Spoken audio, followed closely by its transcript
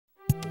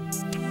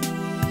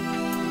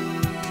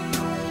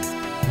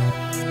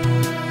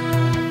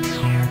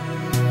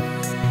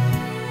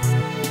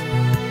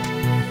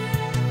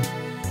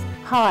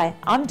Hi,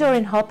 I'm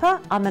Doreen Hopper.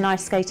 I'm an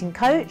ice skating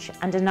coach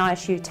and an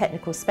ISU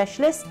technical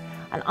specialist,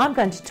 and I'm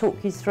going to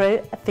talk you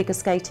through a figure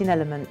skating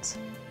element.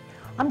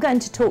 I'm going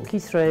to talk you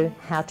through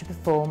how to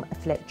perform a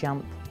flip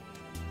jump.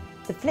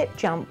 The flip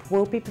jump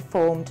will be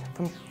performed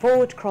from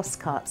forward cross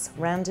cuts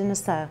round in a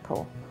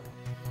circle.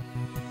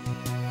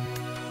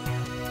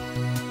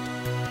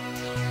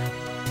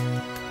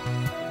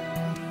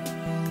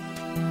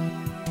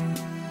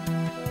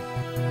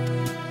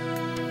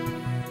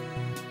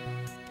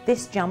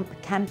 This jump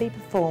can be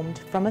performed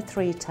from a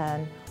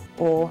 3-turn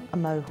or a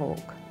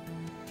mohawk.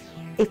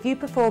 If you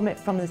perform it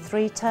from the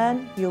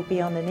 3-turn, you'll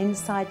be on an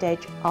inside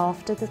edge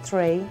after the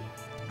 3,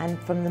 and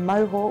from the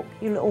mohawk,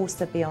 you'll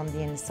also be on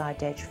the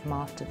inside edge from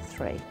after the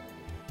 3.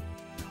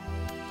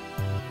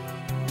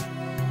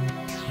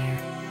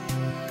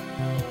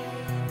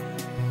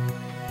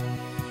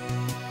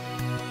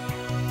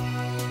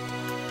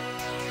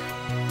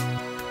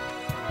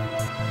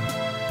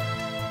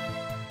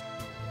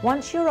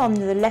 Once you're on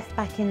the left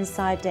back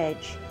inside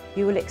edge,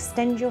 you will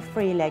extend your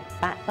free leg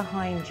back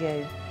behind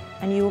you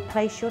and you will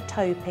place your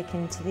toe pick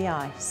into the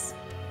ice.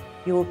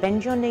 You will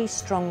bend your knee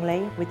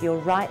strongly with your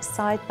right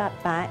side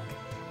back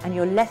and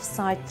your left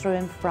side through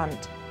in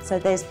front, so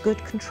there's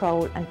good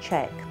control and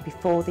check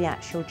before the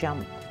actual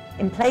jump.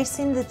 In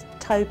placing the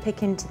toe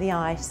pick into the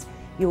ice,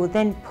 you will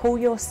then pull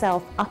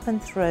yourself up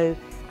and through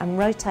and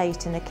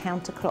rotate in a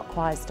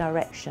counterclockwise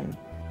direction.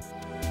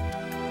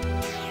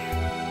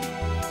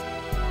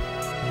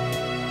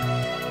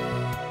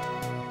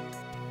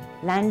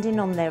 Landing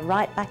on their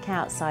right back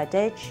outside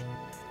edge,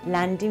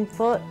 landing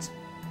foot,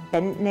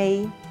 bent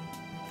knee,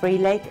 free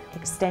leg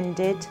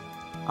extended,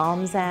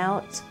 arms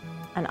out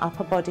and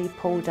upper body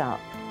pulled up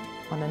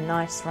on a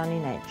nice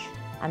running edge.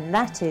 And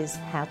that is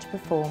how to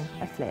perform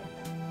a flip.